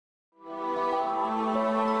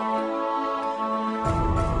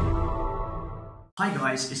Hi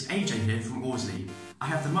guys, it's AJ here from Orzly. I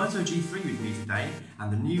have the Moto G3 with me today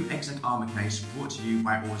and the new ExecArmour case brought to you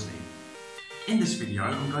by Orzly. In this video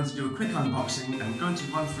I'm going to do a quick unboxing and I'm going to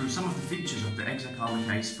run through some of the features of the ExecArmour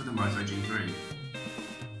case for the Moto G3.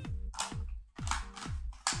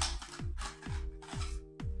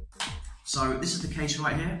 So this is the case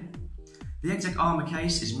right here. The ExecArmour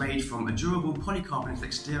case is made from a durable polycarbonate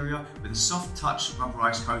exterior with a soft touch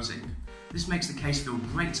rubberized coating. This makes the case feel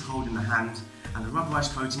great to hold in the hand, and the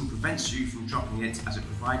rubberized coating prevents you from dropping it as it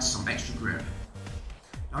provides some extra grip.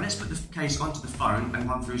 Now let's put the case onto the phone and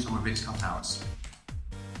run through some of its cutouts.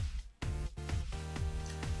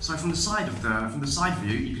 So from the side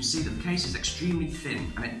view, you can see that the case is extremely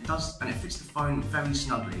thin and it fits the phone very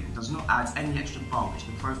snugly and does not add any extra bulk to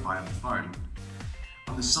the profile of the phone.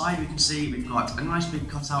 On the side we can see we've got a nice big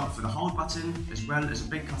cutout for the hold button as well as a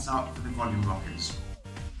big cutout for the volume rockers.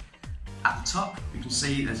 At the top you can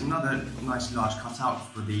see there's another nice large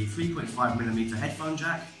cutout for the 3.5mm headphone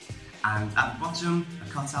jack, and at the bottom a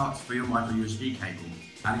cutout for your micro USB cable.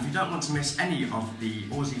 And if you don't want to miss any of the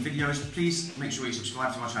Orzly videos, please make sure you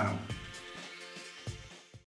subscribe to our channel.